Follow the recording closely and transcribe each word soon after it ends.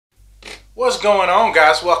What's going on,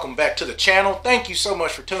 guys? Welcome back to the channel. Thank you so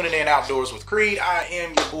much for tuning in Outdoors with Creed. I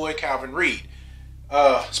am your boy Calvin Reed.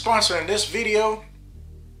 Sponsoring this video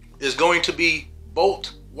is going to be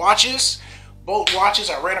Bolt watches. Bolt watches,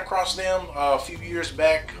 I ran across them a few years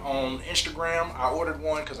back on Instagram. I ordered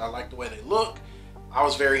one because I like the way they look. I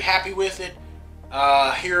was very happy with it.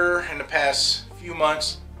 Here in the past few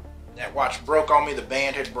months, that watch broke on me. The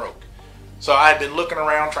band had broke. So I had been looking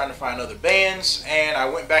around trying to find other bands, and I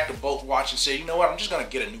went back to Bolt Watch and said, you know what, I'm just going to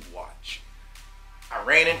get a new watch. I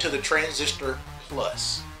ran into the Transistor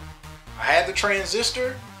Plus. I had the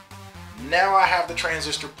Transistor, now I have the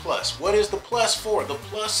Transistor Plus. What is the Plus for? The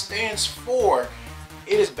Plus stands for,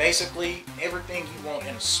 it is basically everything you want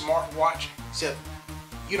in a smartwatch, except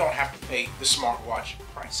you don't have to pay the smartwatch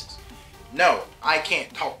prices. No, I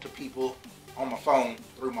can't talk to people on my phone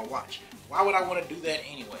through my watch. Why would I want to do that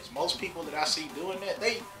anyways? Most people that I see doing that,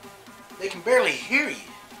 they can barely hear you.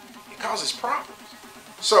 It causes problems.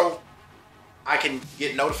 So I can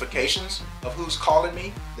get notifications of who's calling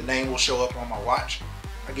me. The name will show up on my watch.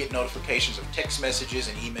 I get notifications of text messages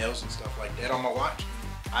and emails and stuff like that on my watch.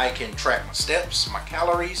 I can track my steps, my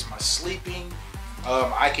calories, my sleeping.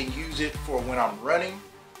 I can use it for when I'm running.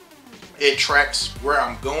 It tracks where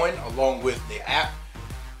I'm going along with the app.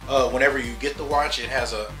 Whenever you get the watch, it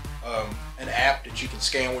has an app that you can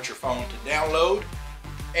scan with your phone to download,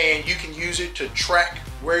 and you can use it to track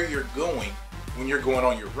where you're going when you're going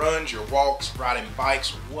on your runs, your walks, riding bikes,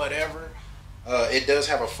 whatever. It does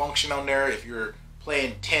have a function on there. If you're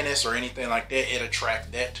playing tennis or anything like that, it'll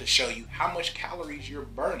track that to show you how much calories you're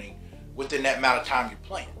burning within that amount of time you're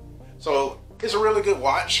playing. So it's a really good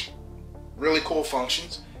watch, really cool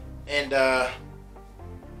functions, and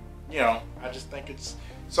you know, I just think it's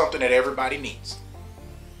something that everybody needs.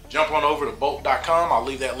 Jump on over to bolt.com. I'll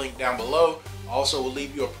leave that link down below. Also, will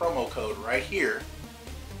leave you a promo code right here,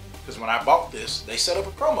 because when I bought this, they set up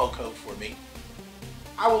a promo code for me.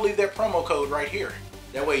 I will leave that promo code right here.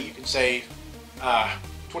 That way you can save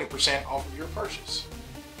 20% off of your purchase.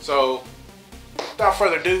 So without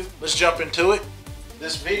further ado, let's jump into it.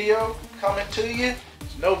 This video coming to you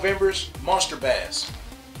is November's Monsterbass.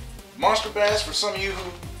 Monsterbass, for some of you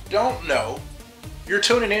who don't know, if you're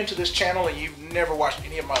tuning into this channel and you've never watched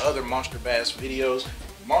any of my other Monsterbass videos,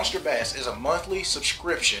 Monsterbass is a monthly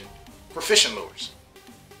subscription for fishing lures.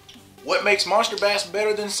 What makes Monsterbass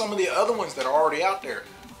better than some of the other ones that are already out there?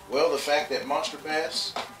 Well, the fact that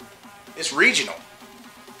Monsterbass is regional.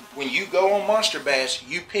 When you go on Monsterbass,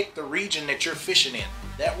 you pick the region that you're fishing in.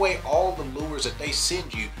 That way all the lures that they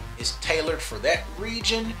send you is tailored for that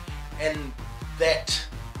region and that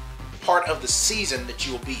part of the season that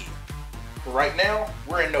you'll be in. But right now,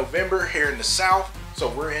 we're in November here in the South, so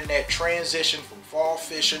we're in that transition from fall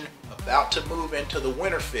fishing, about to move into the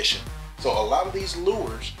winter fishing. So a lot of these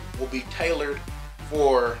lures will be tailored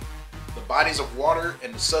for the bodies of water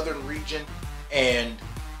in the southern region and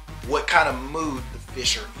what kind of mood the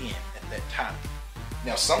fish are in at that time.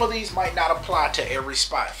 Now, some of these might not apply to every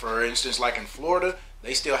spot. For instance, like in Florida,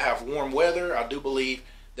 they still have warm weather. I do believe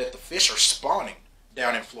that the fish are spawning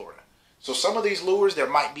down in Florida. So some of these lures, there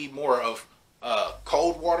might be more of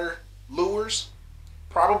cold water lures,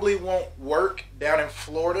 probably won't work down in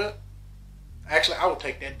Florida. Actually, I will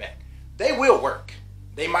take that back. They will work.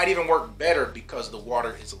 They might even work better because the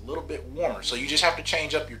water is a little bit warmer. So you just have to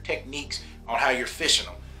change up your techniques on how you're fishing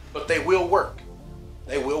them. But they will work.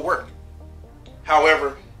 They will work.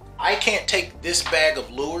 However, I can't take this bag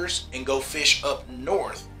of lures and go fish up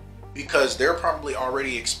north because they're probably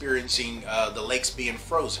already experiencing the lakes being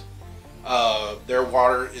frozen. Their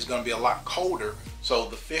water is going to be a lot colder, so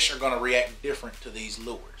the fish are going to react different to these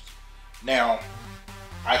lures. Now,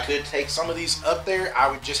 I could take some of these up there.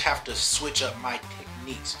 I would just have to switch up my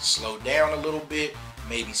techniques, slow down a little bit,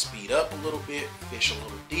 maybe speed up a little bit, fish a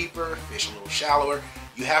little deeper, fish a little shallower.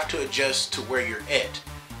 You have to adjust to where you're at.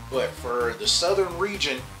 But for the southern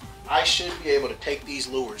region, I should be able to take these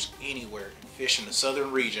lures anywhere and fish in the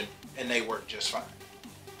southern region, and they work just fine.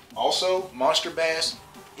 Also, Monsterbass,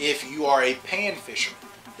 if you are a pan fisherman,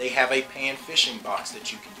 they have a pan fishing box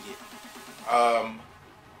that you can get.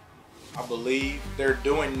 I believe they're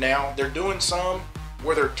doing some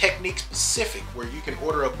where they're technique specific, where you can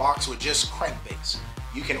order a box with just crankbaits.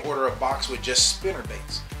 You can order a box with just spinner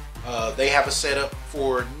baits. They have a setup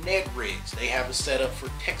for Ned rigs. They have a setup for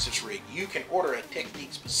Texas rig. You can order a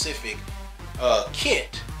technique specific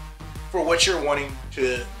kit for what you're wanting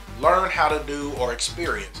to learn how to do or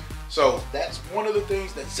experience. So that's one of the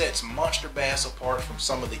things that sets Monsterbass apart from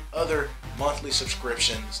some of the other monthly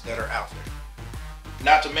subscriptions that are out there.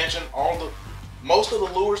 Not to mention most of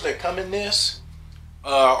the lures that come in this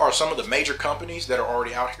are some of the major companies that are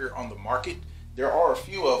already out here on the market. There are a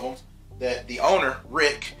few of them that the owner,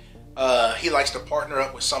 Rick, he likes to partner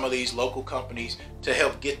up with some of these local companies to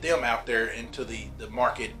help get them out there into the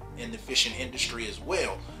market in the fishing industry as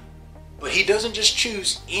well. But he doesn't just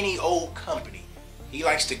choose any old company. He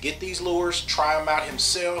likes to get these lures, try them out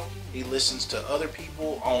himself. He listens to other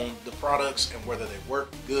people on the products and whether they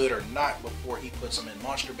work good or not before he puts them in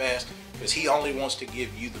Monster Bass, because he only wants to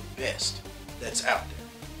give you the best that's out there.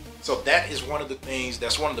 So that is one of the things,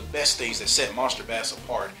 that's one of the best things that set Monster Bass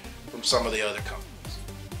apart from some of the other companies.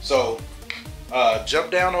 So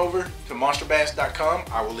jump down over to monsterbass.com.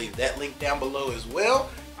 I will leave that link down below as well.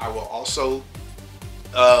 I will also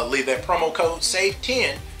leave that promo code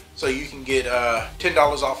SAVE10 so you can get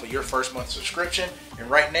 $10 off of your first month subscription. And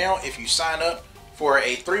right now, if you sign up for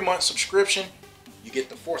a 3-month subscription, you get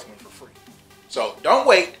the 4th one for free. So don't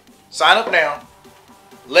wait, sign up now.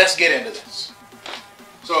 Let's get into this.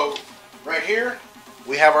 So right here,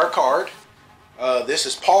 we have our card. This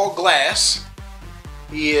is Paul Glass.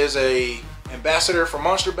 He is a ambassador for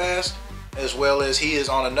Monster Bass, as well as he is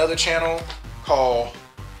on another channel called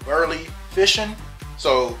Burley Fishing.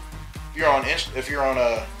 So if you're on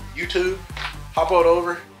YouTube, hop on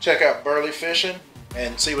over, check out Burley Fishing,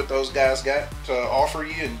 and see what those guys got to offer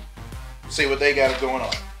you, and see what they got going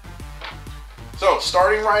on. So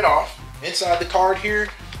starting right off, inside the card here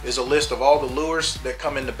is a list of all the lures that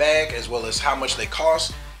come in the bag, as well as how much they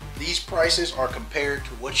cost. These prices are compared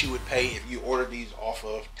to what you would pay if you ordered these off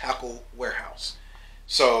of Tackle Warehouse.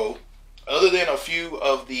 So other than a few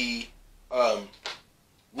of the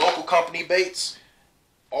local company baits,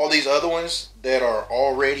 all these other ones that are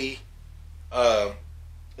already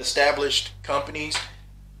established companies,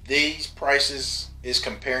 these prices is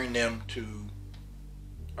comparing them to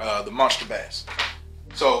the Monster Bass.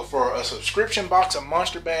 So for a subscription box of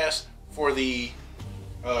Monster Bass for the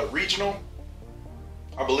regional,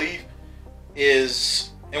 I believe,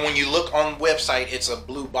 is, and when you look on the website, it's a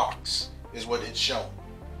blue box is what it's showing.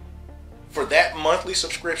 For that monthly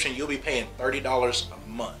subscription, you'll be paying $30 a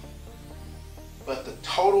month. But the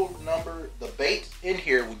total number, the baits in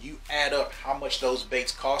here, when you add up how much those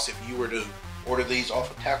baits cost, if you were to order these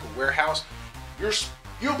off of Tackle Warehouse,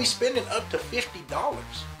 you'll be spending up to $50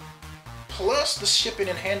 plus the shipping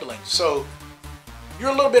and handling. So you're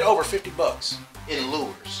a little bit over 50 bucks in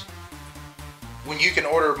lures when you can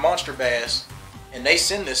order Monster Bass and they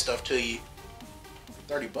send this stuff to you for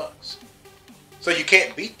 30 bucks. So you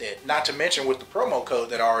can't beat that. Not to mention with the promo code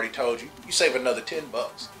that I already told you, you save another 10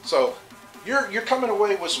 bucks. So you're coming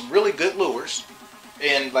away with some really good lures.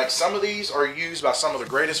 And like, some of these are used by some of the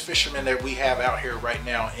greatest fishermen that we have out here right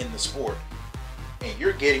now in the sport. And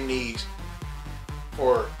you're getting these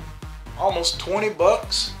for almost 20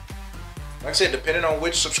 bucks. Like I said, depending on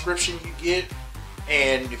which subscription you get,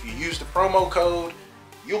 and if you use the promo code,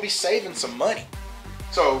 you'll be saving some money.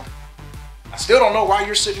 So I still don't know why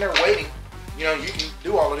you're sitting there waiting. You know, you can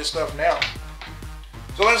do all of this stuff now.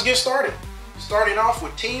 So let's get started. Starting off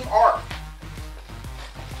with Team Arc.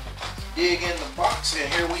 Dig in the box,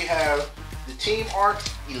 and here we have the Team Arc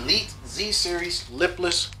Elite Z Series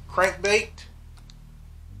lipless crankbait.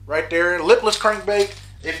 Right there, lipless crankbait.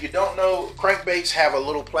 If you don't know, crankbaits have a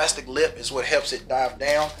little plastic lip, is what helps it dive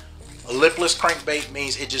down. A lipless crankbait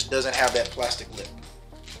means it just doesn't have that plastic lip.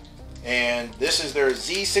 And this is their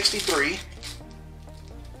Z63.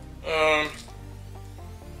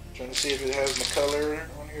 Trying to see if it has my color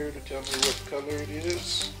on here to tell me what color it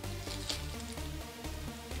is.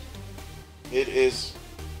 It is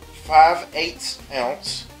 5/8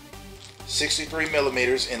 ounce, 63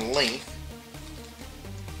 millimeters in length.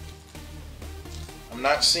 I'm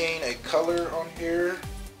not seeing a color on here.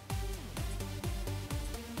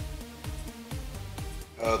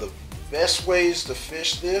 The best ways to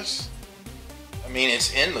fish this, I mean,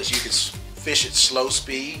 it's endless. You can fish at slow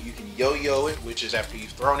speed. You can yo-yo it, which is after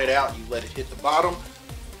you've thrown it out, you let it hit the bottom,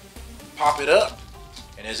 pop it up,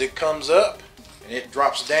 and as it comes up and it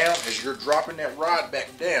drops down, as you're dropping that rod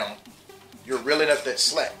back down, you're reeling up that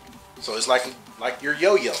slack. So it's like you're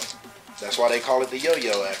yo-yoing. That's why they call it the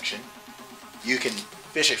yo-yo action. You can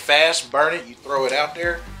fish it fast, burn it, you throw it out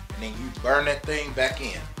there, and then you burn that thing back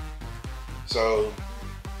in. So,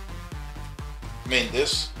 I mean,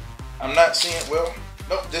 this, I'm not seeing, well,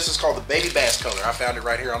 nope, this is called the baby bass color. I found it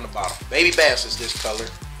right here on the bottom. Baby bass is this color.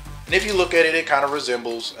 And if you look at it, it kind of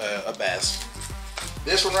resembles a bass.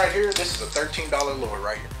 This one right here, this is a $13 lure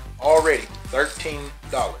right here. Already $13.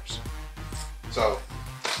 So,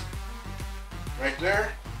 right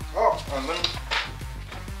there. Oh, and then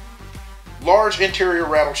large interior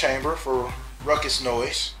rattle chamber for ruckus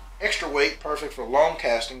noise. extra weight, perfect for long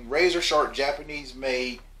casting, razor sharp Japanese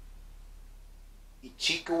made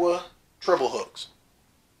Ichikawa treble hooks.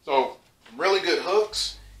 So really good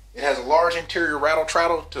hooks. It has a large interior rattle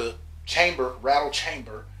chamber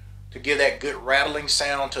to give that good rattling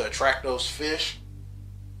sound to attract those fish.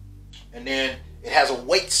 And then it has a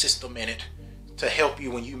weight system in it to help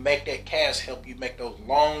you when you make that cast, help you make those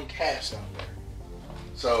long casts out there.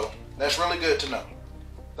 So that's really good to know.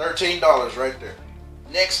 $13 right there.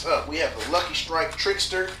 Next up, we have the Lucky Strike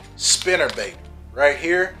Trickster spinnerbait right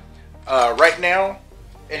here. Right now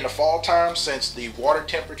in the fall time, since the water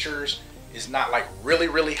temperatures is not like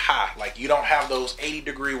really high, like you don't have those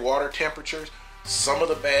 80-degree water temperatures, some of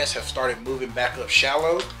the bass have started moving back up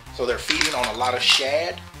shallow, so they're feeding on a lot of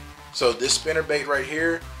shad. So this spinnerbait right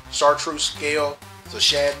here, chartreuse scale, it's a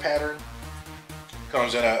shad pattern,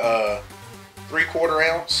 comes in a 3/4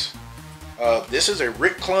 ounce. This is a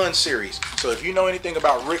Rick Clunn series. So if you know anything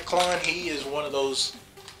about Rick Clunn, he is one of those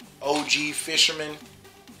OG fishermen,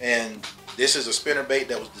 and this is a spinnerbait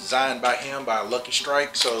that was designed by him, by Lucky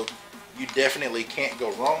Strike. So you definitely can't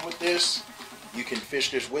go wrong with this. You can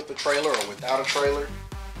fish this with a trailer or without a trailer.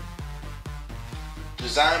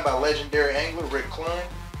 Designed by legendary angler Rick Clunn.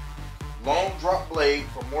 Long drop blade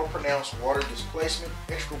for more pronounced water displacement.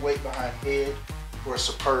 Extra weight behind head for a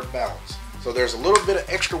superb balance. So there's a little bit of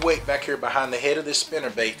extra weight back here behind the head of this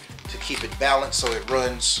spinnerbait to keep it balanced so it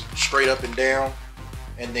runs straight up and down.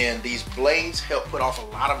 And then these blades help put off a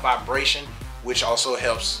lot of vibration, which also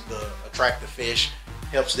helps attract the fish,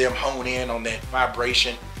 helps them hone in on that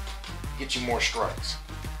vibration, get you more strikes.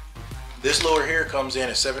 This lure here comes in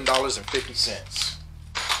at $7.50.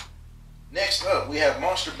 Next up, we have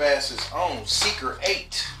Monsterbass's own Seeker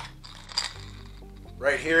 8.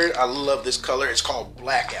 Right here, I love this color. It's called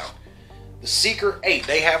Blackout. The Seeker 8,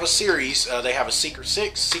 they have a series. They have a Seeker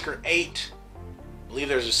 6, Seeker 8, I believe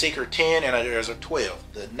there's a Seeker 10, and there's a 12.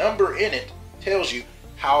 The number in it tells you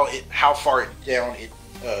how far down it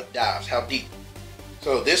dives, how deep.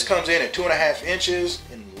 So this comes in at 2.5 inches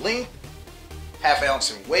in length, ½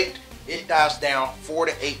 ounce in weight. It dives down 4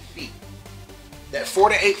 to 8 feet. That 4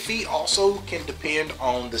 to 8 feet also can depend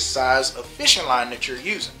on the size of fishing line that you're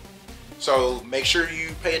using. So make sure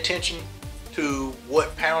you pay attention to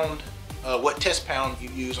what test pound you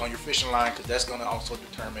use on your fishing line, because that's going to also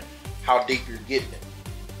determine how deep you're getting it.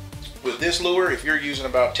 With this lure, if you're using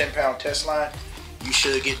about 10-pound test line, you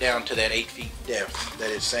should get down to that 8 feet depth that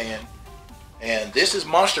it's saying. And this is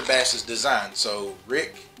Monsterbass's design. So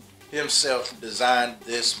Rick himself designed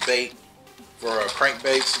this bait for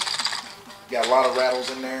crankbaits. Got a lot of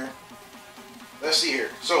rattles in there. Let's see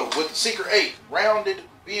here. So with the Seeker 8, rounded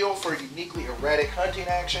bill for uniquely erratic hunting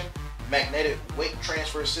action, magnetic weight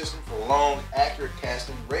transfer system for long, accurate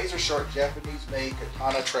casting, razor sharp Japanese made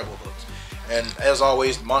katana treble hooks. And as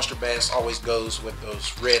always, Monsterbass always goes with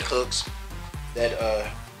those red hooks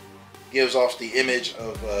that gives off the image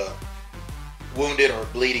of wounded or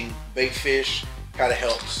bleeding bait fish. Kind of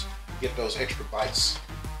helps get those extra bites.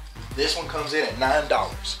 This one comes in at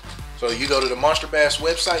 $9. So you go to the Monsterbass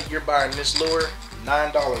website, you're buying this lure,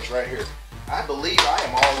 $9 right here. I believe I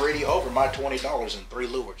am already over my $20 in 3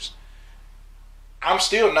 lures. I'm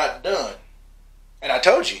still not done. And I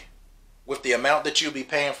told you, with the amount that you'll be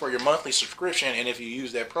paying for your monthly subscription, and if you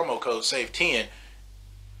use that promo code SAVE10,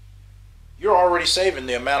 you're already saving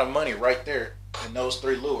the amount of money right there in those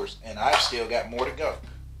 3 lures. And I've still got more to go.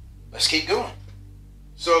 Let's keep going.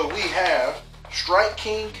 So we have Strike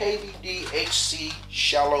King KVD HC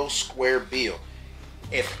Shallow Square Bill.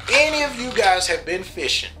 If any of you guys have been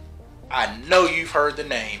fishing, I know you've heard the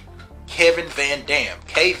name Kevin Van Dam,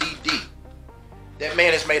 KVD. That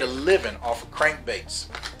man has made a living off of crankbaits.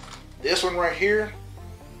 This one right here,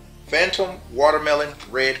 Phantom Watermelon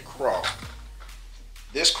Red Craw.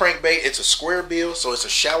 This crankbait, it's a square bill, so it's a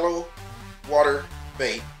shallow water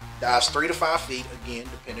bait. Dives 3 to 5 feet, again,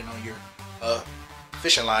 depending on your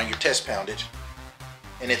fishing line, your test poundage.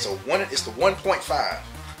 And it's the 1.5.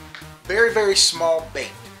 Very, very small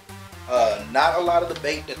bait. Not a lot of the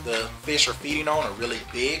bait that the fish are feeding on are really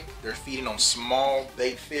big. They're feeding on small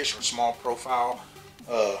bait fish or small profile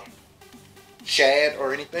shad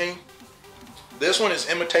or anything. This one is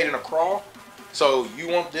imitating a craw. So you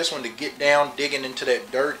want this one to get down, digging into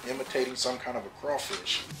that dirt, imitating some kind of a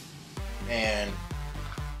crawfish. And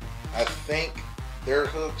I think their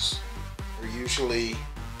hooks are usually,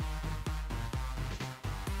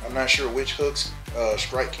 I'm not sure which hooks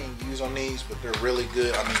Strike King use on these, but they're really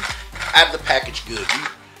good. I mean, out of the package good.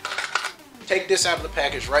 You take this out of the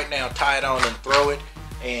package right now, tie it on and throw it,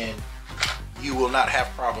 and you will not have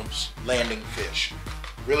problems landing fish.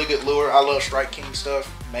 Really good lure. I love Strike King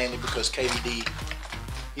stuff, mainly because KVD,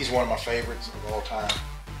 He's one of my favorites of all time.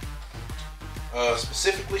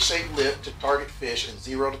 Specifically shaped lip to target fish in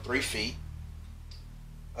 0 to 3 feet.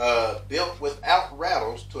 Built without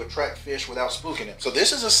rattles to attract fish without spooking them. So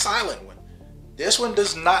this is a silent one. This one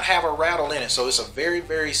does not have a rattle in it, so it's a very,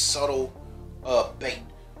 very subtle bait.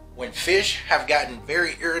 When fish have gotten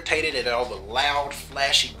very irritated at all the loud,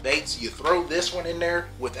 flashy baits, you throw this one in there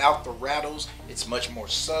without the rattles. It's much more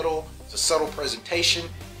subtle. It's a subtle presentation.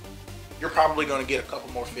 You're probably going to get a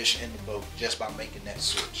couple more fish in the boat just by making that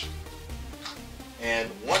switch. And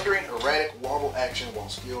wandering erratic wobble action while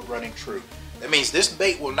still running true. That means this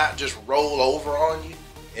bait will not just roll over on you.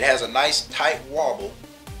 It has a nice tight wobble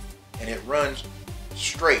and it runs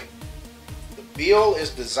straight. The bill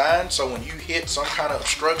is designed so when you hit some kind of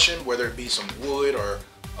obstruction, whether it be some wood or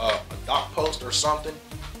a dock post or something,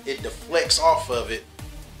 it deflects off of it.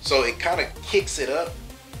 So it kind of kicks it up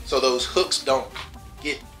so those hooks don't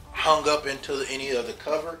get hung up into any of the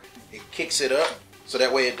cover. It kicks it up so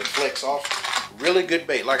that way it deflects off. Really good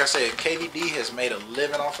bait. Like I said, KVD has made a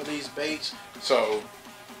living off of these baits, so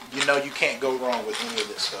you know you can't go wrong with any of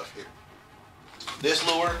this stuff here. This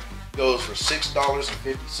lure goes for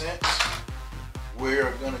 $6.50.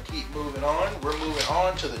 We're gonna keep moving on. We're moving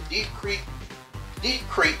on to the Deep Creek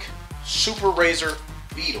Super Razor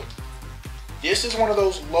Beetle. This is one of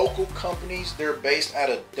those local companies. They're based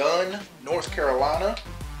out of Dunn, North Carolina.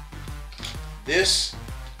 This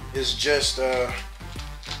is just there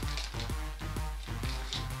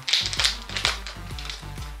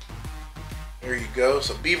you go.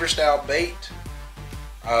 It's a beaver style bait.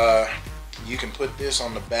 You can put this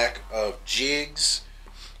on the back of jigs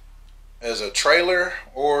as a trailer,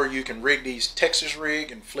 or you can rig these Texas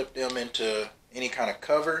rig and flip them into any kind of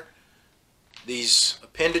cover. These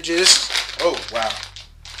appendages, oh wow,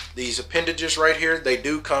 these appendages right here, they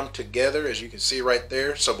do come together, as you can see right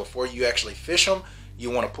there. So before you actually fish them,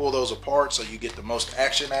 you want to pull those apart so you get the most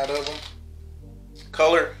action out of them.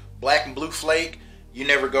 Color, black and blue flake. You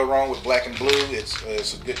never go wrong with black and blue.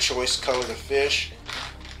 It's a good choice color to fish.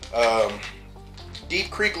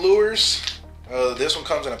 Deep Creek lures. This one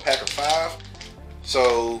comes in a pack of 5.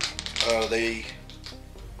 So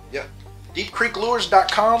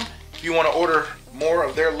deepcreeklures.com if you want to order more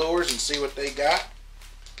of their lures and see what they got.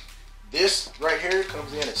 This right here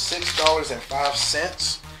comes in at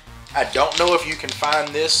 $6.05. I don't know if you can find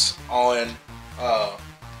this on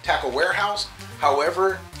Tackle Warehouse.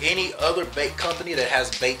 However, any other bait company that has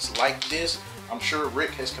baits like this, I'm sure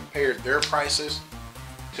Rick has compared their prices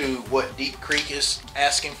to what Deep Creek is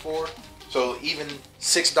asking for. So even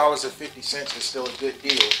 $6.50 is still a good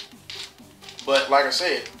deal. But like I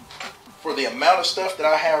said, for the amount of stuff that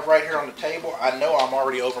I have right here on the table, I know I'm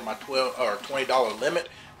already over my $20 limit.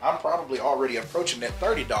 I'm probably already approaching that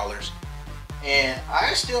 $30. And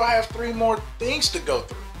I still have 3 more things to go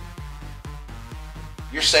through.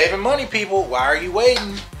 You're saving money, people. Why are you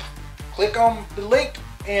waiting? Click on the link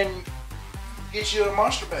and get you a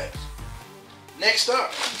Monsterbass. Next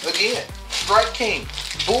up, again, Strike King,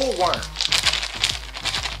 Bullworm.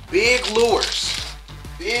 Big lures.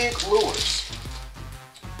 Big lures.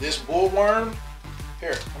 This bullworm,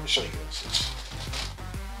 here, let me show you this.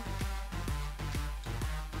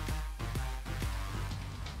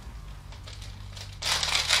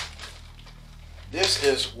 This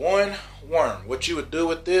is one worm. What you would do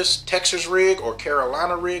with this, Texas rig or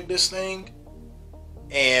Carolina rig this thing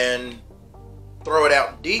and throw it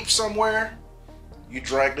out deep somewhere. You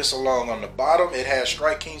drag this along on the bottom. It has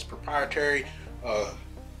Strike King's proprietary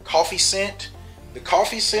coffee scent. The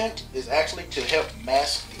coffee scent is actually to help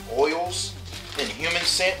mask the oils and human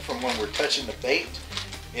scent from when we're touching the bait.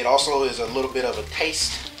 It also is a little bit of a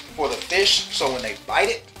taste for the fish, so when they bite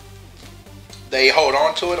it, they hold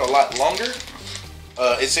on to it a lot longer.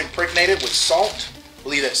 It's impregnated with salt. I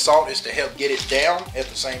believe that salt is to help get it down. At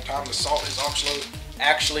the same time, the salt is also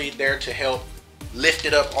actually there to help lift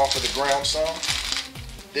it up off of the ground some.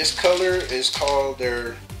 This color is called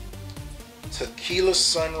their Tequila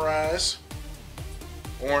Sunrise,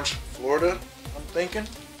 Orange, Florida, I'm thinking.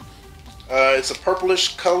 It's a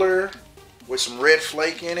purplish color with some red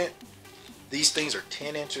flake in it. These things are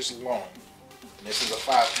 10 inches long. And this is a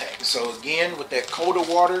 5-pack. So again, with that colder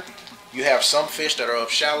water, you have some fish that are up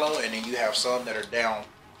shallow, and then you have some that are down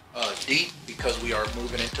deep because we are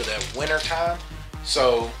moving into that winter time.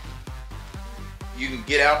 So you can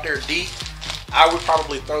get out there deep. I would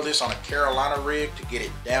probably throw this on a Carolina rig to get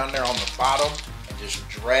it down there on the bottom and just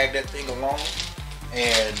drag that thing along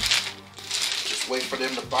and just wait for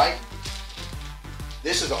them to bite.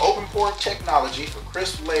 This is an open pour technology for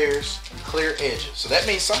crisp layers and clear edges. So that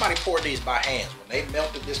means somebody poured these by hand. When they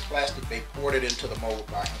melted this plastic, they poured it into the mold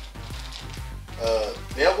by hand.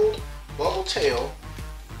 beveled bubble tail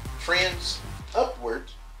trends upward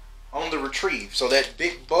on the retrieve. So that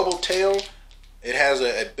big bubble tail, it has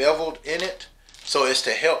a beveled in it, so it's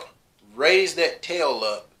to help raise that tail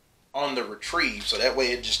up on the retrieve, so that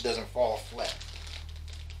way it just doesn't fall flat.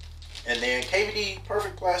 And then KVD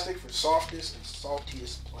perfect plastic for softest and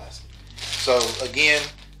saltiest plastic. So again,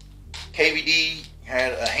 KVD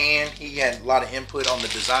had a hand, he had a lot of input on the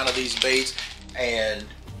design of these baits, and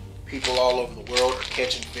people all over the world are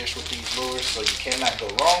catching fish with these lures, so you cannot go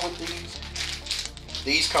wrong with these.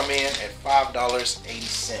 These come in at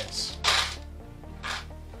 $5.80.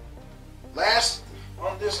 Last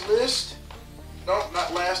on this list, no,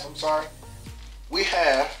 not last, I'm sorry, we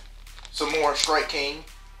have some more Strike King.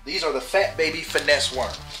 These are the Fat Baby Finesse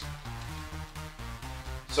worms.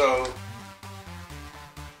 So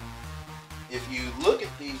if you look at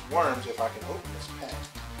these worms, if I can open this pack,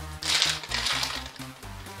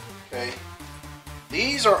 okay,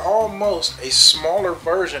 these are almost a smaller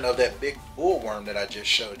version of that big bullworm that I just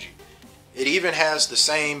showed you. It even has the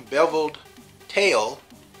same beveled tail.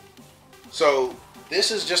 So this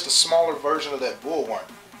is just a smaller version of that bullworm.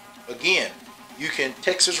 Again, you can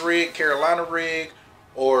Texas rig, Carolina rig,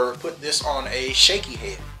 or put this on a shaky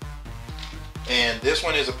head. And this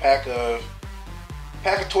one is a pack of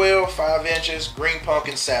 12, 5 inches, green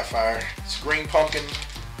pumpkin sapphire. It's green pumpkin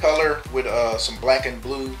color with some black and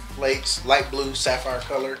blue flakes, light blue sapphire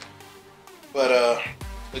color. But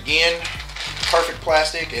again, perfect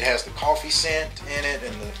plastic. It has the coffee scent in it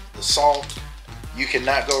and the salt. You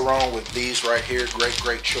cannot go wrong with these right here.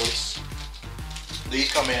 Great choice.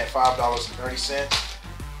 These come in at $5.30.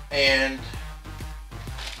 And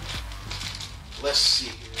let's see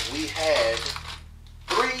here. We had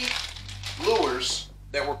 3 lures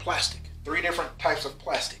that were plastic. 3 different types of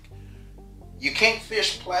plastic. You can't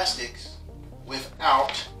fish plastics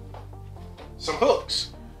without some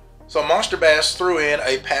hooks. So Monsterbass threw in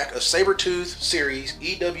a pack of Sabertooth series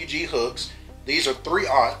EWG hooks. These are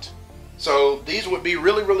 3/0. So these would be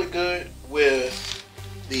really good with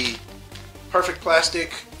the perfect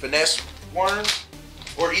plastic finesse worms,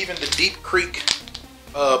 or even the Deep Creek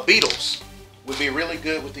beetles would be really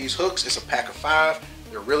good with these hooks. It's a pack of 5.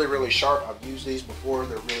 They're really sharp. I've used these before.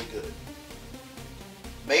 They're really good.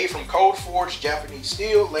 Made from cold forged Japanese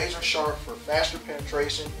steel, laser sharp for faster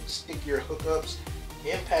penetration and stickier hookups,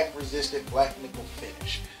 impact resistant black nickel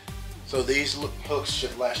finish. So these hooks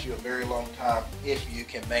should last you a very long time if you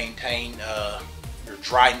can maintain your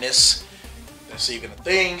dryness. That's even a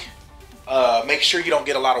thing. Make sure you don't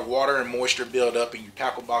get a lot of water and moisture build up in your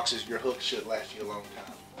tackle boxes. Your hooks should last you a long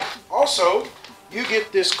time. Also, you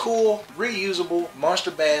get this cool reusable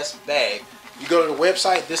Monsterbass bag. You go to the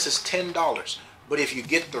website, this is $10. But if you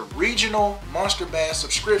get the regional Monsterbass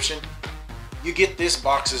subscription, you get this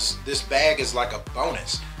bag is like a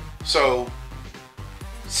bonus. So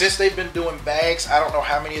since they've been doing bags, I don't know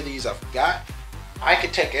how many of these I've got. I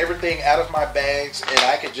could take everything out of my bags and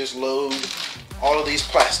I could just load all of these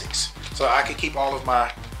plastics. So I could keep all of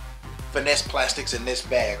my finesse plastics in this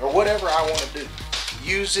bag, or whatever I want to do.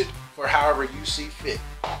 Use it for however you see fit.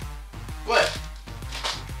 But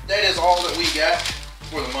that is all that we got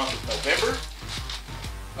for the month of November.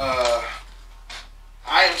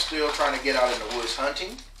 I am still trying to get out in the woods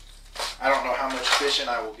hunting. I don't know how much fishing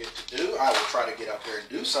I will get to do. I will try to get out there and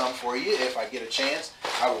do some for you. If I get a chance,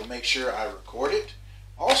 I will make sure I record it.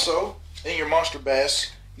 Also, in your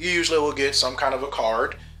Monsterbass, you usually will get some kind of a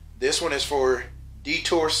card. This one is for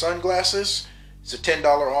Detour sunglasses. It's a $10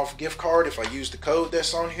 off gift card if I use the code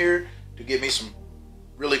that's on here to get me some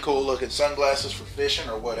really cool looking sunglasses for fishing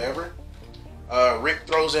or whatever. Rick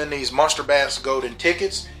throws in these Monsterbass golden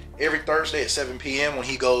tickets every Thursday at 7 p.m. when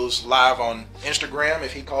he goes live on Instagram.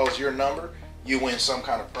 If he calls your number, you win some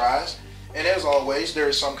kind of prize. And as always, there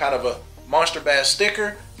is some kind of a Monsterbass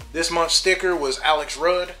sticker. This month's sticker was Alex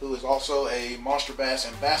Rudd, who is also a Monsterbass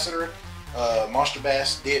ambassador.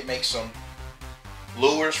 Monsterbass did make some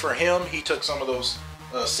lures for him. He took some of those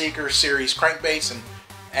Seeker series crankbaits and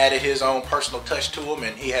added his own personal touch to them,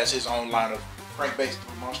 and he has his own line of crankbaits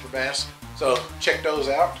through Monsterbass. So check those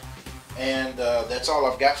out. And that's all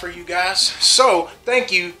I've got for you guys. So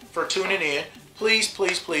thank you for tuning in. Please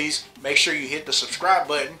make sure you hit the subscribe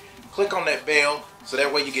button, click on that bell, so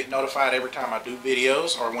that way you get notified every time I do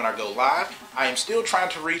videos or when I go live. I am still trying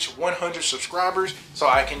to reach 100 subscribers so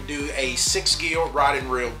I can do a SixGill rod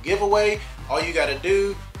and reel giveaway. All you got to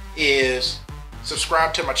do is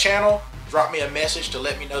subscribe to my channel, drop me a message to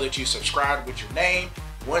let me know that you subscribed with your name.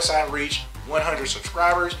 Once I reach 100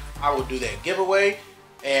 subscribers, I will do that giveaway.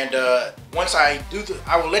 And once I do,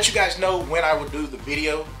 I will let you guys know when I will do the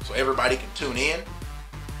video so everybody can tune in.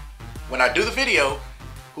 when I do the video,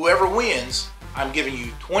 whoever wins, I'm giving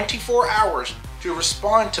you 24 hours to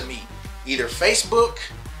respond to me, either Facebook,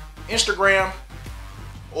 Instagram,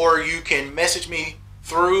 or you can message me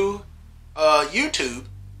through YouTube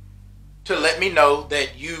to let me know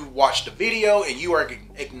that you watched the video and you are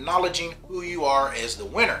acknowledging who you are as the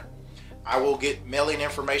winner. I will get mailing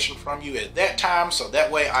information from you at that time, so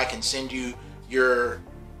that way I can send you your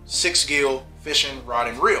SixGill fishing rod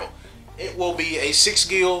and reel. It will be a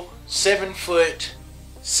SixGill 7-foot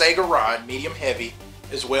Sega rod, medium heavy,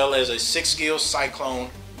 as well as a SixGill Cyclone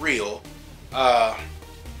reel. At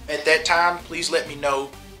that time, please let me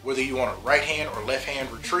know whether you want a right hand or left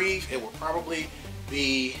hand retrieve. It will probably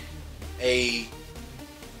be a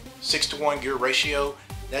 6-to-1 gear ratio.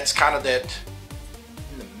 That's kind of that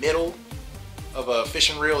in the middle of a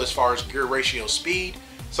fishing reel as far as gear ratio speed.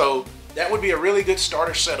 So that would be a really good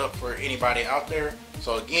starter setup for anybody out there.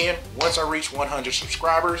 So again, once I reach 100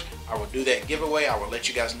 subscribers, I will do that giveaway. I will let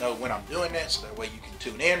you guys know when I'm doing that, so that way you can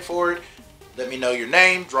tune in for it. Let me know your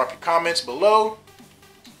name, drop your comments below.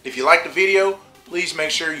 If you like the video, please make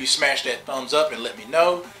sure you smash that thumbs up and let me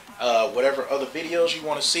know. Whatever other videos you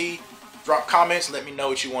want to see, drop comments, let me know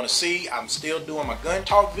what you want to see. I'm still doing my gun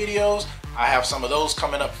talk videos. I have some of those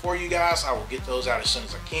coming up for you guys. I will get those out as soon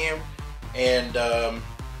as I can. And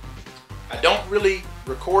I don't really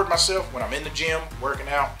record myself when I'm in the gym working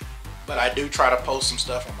out, but I do try to post some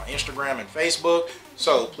stuff on my Instagram and Facebook.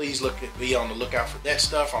 So please be on the lookout for that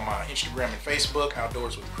stuff on my Instagram and Facebook,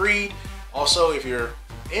 Outdoors with Creed. Also, if you're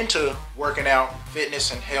into working out,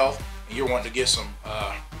 fitness, and health, and you're wanting to get some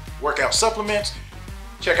workout supplements,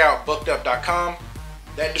 check out BuckedUp.com.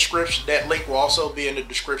 That link will also be in the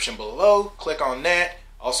description below. Click on that.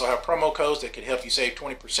 Also have promo codes that can help you save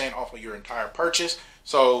 20% off of your entire purchase.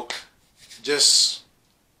 So just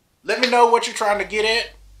let me know what you're trying to get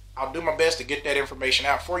at. I'll do my best to get that information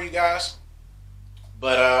out for you guys.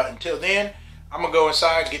 But until then, I'm gonna go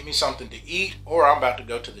inside, get me something to eat, or I'm about to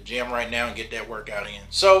go to the gym right now and get that workout in.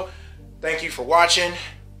 So thank you for watching.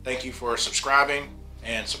 Thank you for subscribing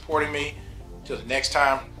and supporting me. Till the next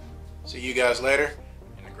time, see you guys later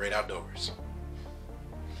in the great outdoors.